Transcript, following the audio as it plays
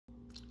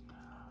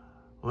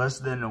Less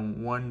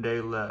than 1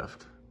 day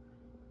left.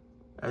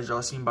 As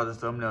y'all seen by the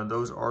thumbnail,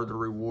 those are the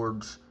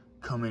rewards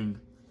coming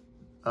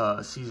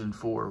season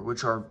 4,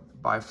 which are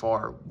by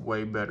far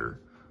way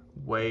better.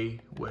 Way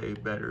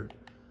better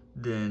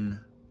than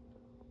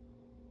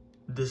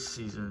this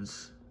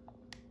season's.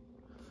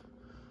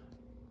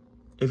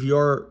 If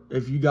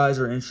you guys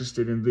are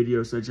interested in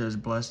videos such as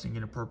blasting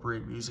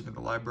inappropriate music in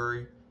the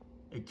library,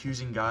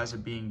 accusing guys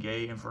of being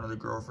gay in front of their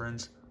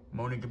girlfriends,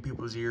 moaning in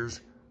people's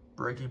ears,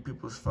 breaking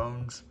people's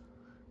phones,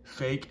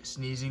 fake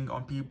sneezing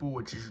on people,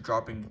 which is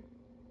dropping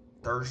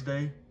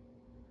Thursday,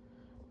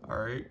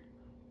 alright,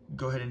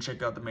 go ahead and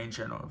check out the main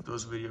channel if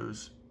those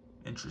videos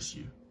interest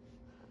you.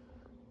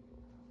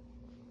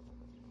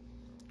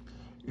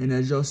 And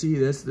as y'all see,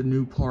 that's the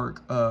new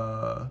park.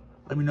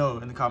 Let me know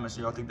in the comments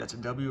if y'all think that's a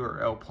W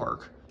or L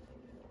park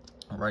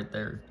right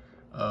there.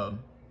 That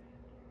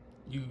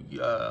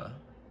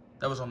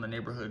was on the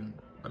neighborhood,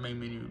 the main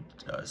menu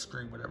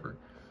screen, whatever.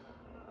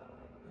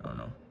 I don't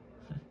know.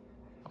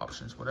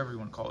 Options, whatever you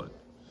want to call it.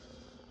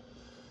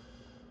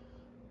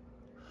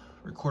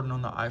 Recording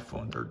on the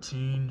iPhone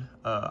 13.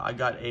 I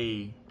got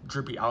a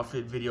drippy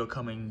outfit video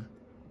coming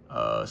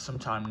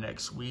sometime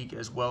next week,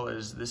 as well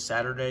as this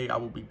Saturday. I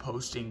will be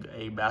posting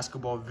a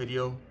basketball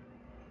video.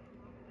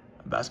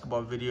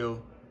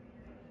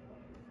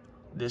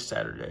 This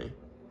Saturday.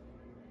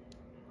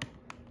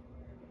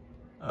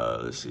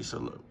 Let's see. So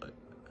look,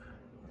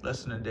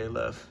 less than a day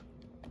left,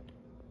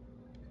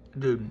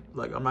 dude.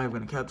 Like, I'm not even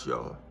gonna capture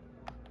y'all.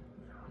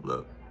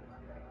 Look,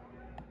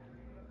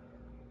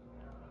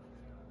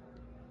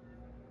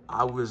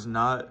 I was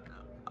not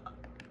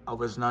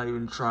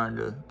even trying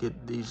to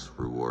get these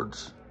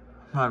rewards.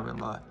 I'm not even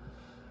gonna lie.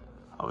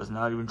 I was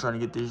not even trying to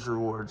get these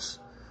rewards.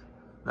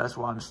 That's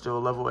why I'm still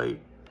level 8.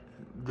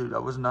 Dude, I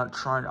was not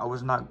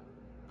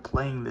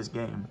playing this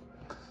game.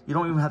 You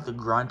don't even have to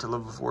grind to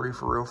level 40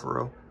 for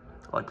real.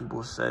 Like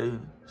people say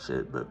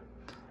shit, but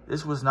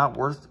this was not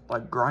worth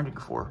like grinding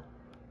for.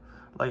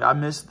 Like I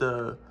don't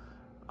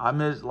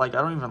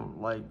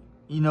even like,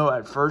 you know,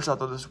 at first I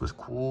thought this was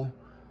cool,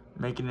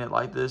 making it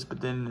like this,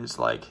 but then it's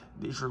like,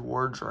 these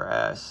rewards are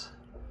ass.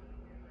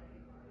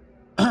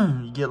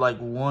 You get like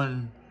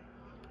 1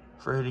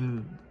 for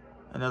hitting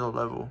another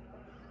level.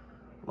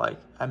 Like,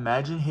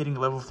 imagine hitting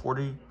level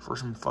 40 for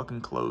some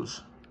fucking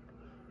clothes.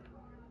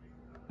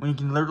 When you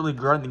can literally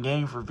grind the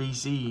game for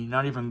VC,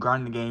 not even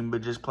grind the game,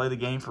 but just play the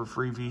game for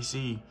free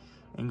VC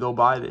and go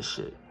buy this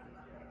shit.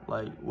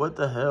 Like, what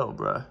the hell,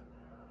 bruh?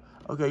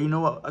 Okay, you know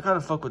what? I kind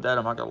of fuck with that,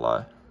 I'm not gonna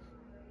lie.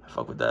 I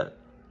fuck with that.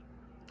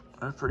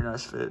 That's a pretty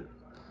nice fit.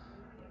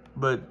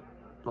 But,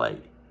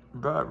 like,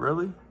 bruh,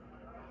 really?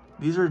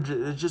 These are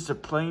it's just a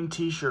plain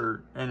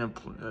t-shirt and a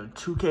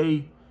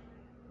 2K,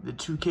 the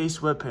 2K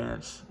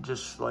sweatpants,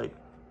 just like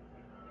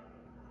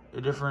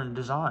a different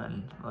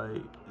design.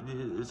 Like,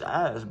 it's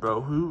ass,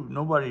 bro.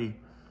 Nobody,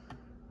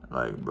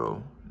 like,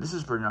 bro, this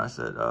is pretty nice,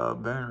 that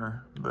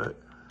banner,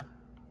 but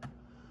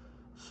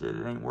shit,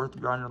 it ain't worth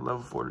grinding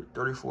level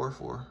 34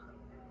 for.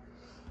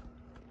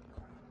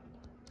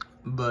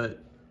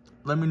 But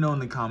let me know in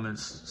the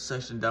comments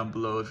section down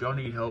below if y'all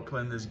need help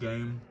playing this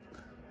game.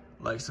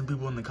 Like, some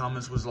people in the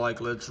comments was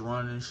like, let's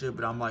run and shit,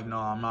 but I'm like, no,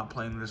 I'm not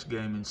playing this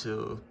game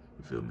until,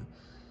 you feel me,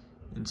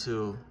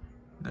 until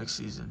next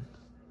season.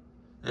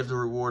 If the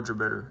rewards are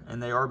better,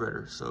 and they are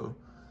better, so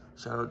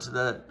shout out to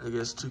that. I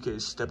guess 2K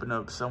is stepping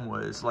up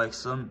somewhat. It's like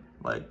the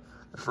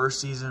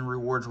first season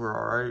rewards were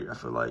alright, I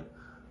feel like,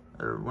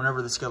 or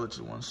whenever the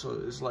skeleton one,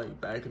 so it's like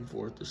back and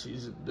forth. The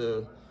season,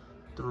 the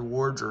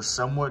rewards are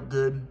somewhat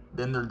good,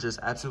 then they're just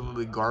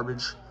absolutely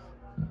garbage.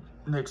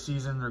 Next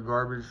season they're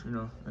garbage, you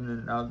know, and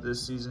then now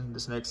this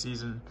next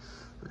season,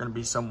 they're gonna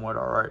be somewhat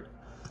alright.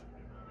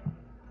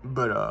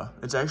 But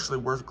it's actually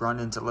worth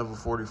grinding to level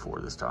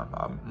 44 this time,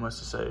 I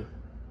must say.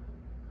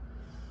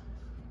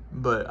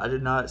 But I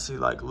did not see,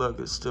 like, look,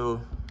 it's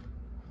still,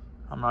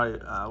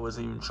 I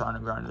wasn't even trying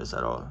to grind this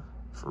at all,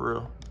 for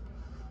real.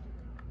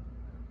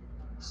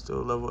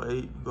 Still level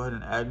 8. Go ahead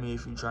and add me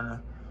if you're trying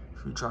to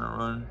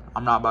run.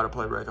 I'm not about to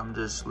play break. I'm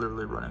just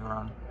literally running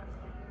around.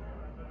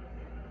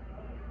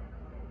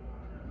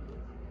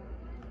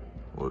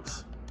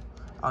 Whoops.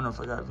 I don't know if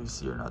I got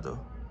VC or not, though.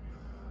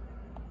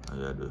 Oh,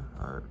 yeah, I do.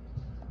 All right.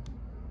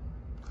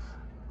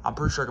 I'm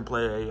pretty sure I can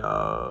play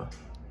a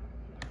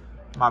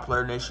My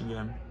Player Nation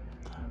game.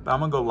 But I'm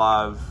going to go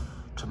live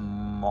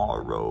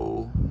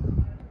tomorrow.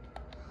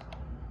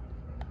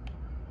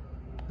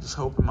 Just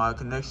hoping my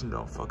connection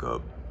don't fuck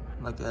up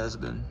like it has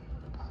been.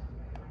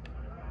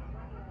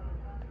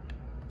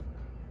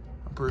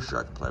 I'm pretty sure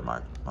I can play my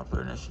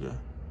Player Nation game.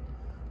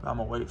 But I'm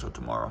going to wait till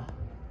tomorrow.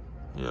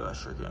 Yeah, I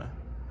sure can.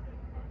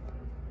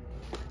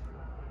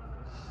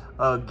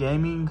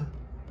 Gaming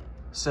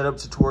setup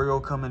tutorial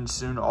coming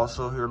soon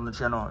also here on the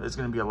channel. It's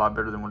going to be a lot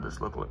better than what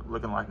it's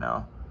looking like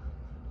now.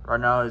 Right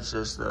now it's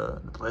just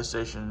the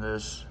PlayStation,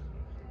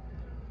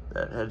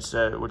 that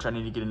headset, which I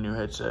need to get a new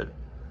headset.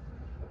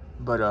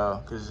 But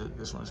because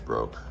this one's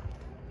broke.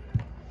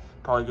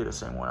 Probably get the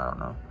same one, I don't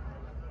know.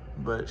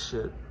 But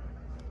shit.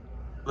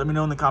 Let me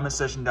know in the comment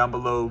section down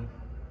below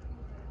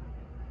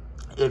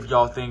if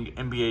y'all think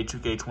NBA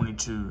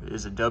 2K22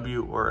 is a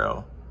W or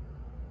L.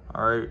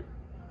 Alright?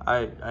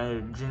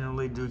 I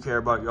genuinely do care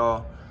about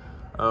y'all.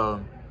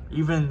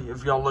 Even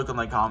if y'all look in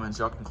the comments,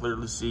 y'all can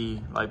clearly see,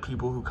 like,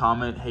 people who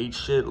comment hate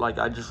shit. Like,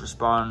 I just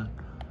respond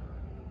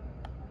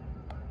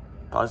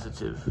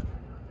positively.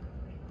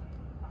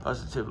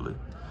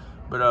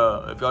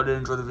 But if y'all did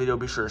enjoy the video,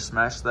 be sure to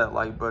smash that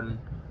like button.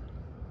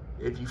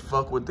 If you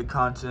fuck with the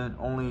content,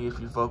 only if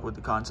you fuck with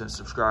the content,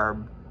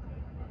 subscribe.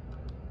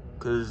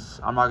 Because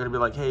I'm not going to be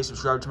like, hey,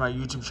 subscribe to my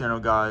YouTube channel,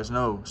 guys.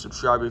 No,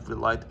 subscribe if you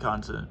like the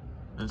content.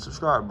 And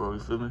subscribe, bro, you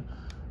feel me?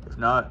 If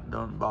not,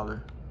 don't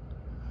bother.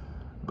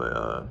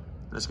 But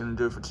that's going to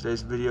do it for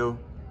today's video.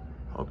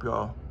 Hope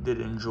y'all did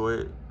enjoy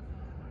it.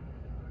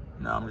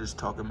 Now I'm just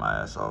talking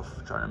my ass off,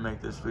 trying to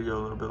make this video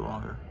a little bit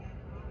longer.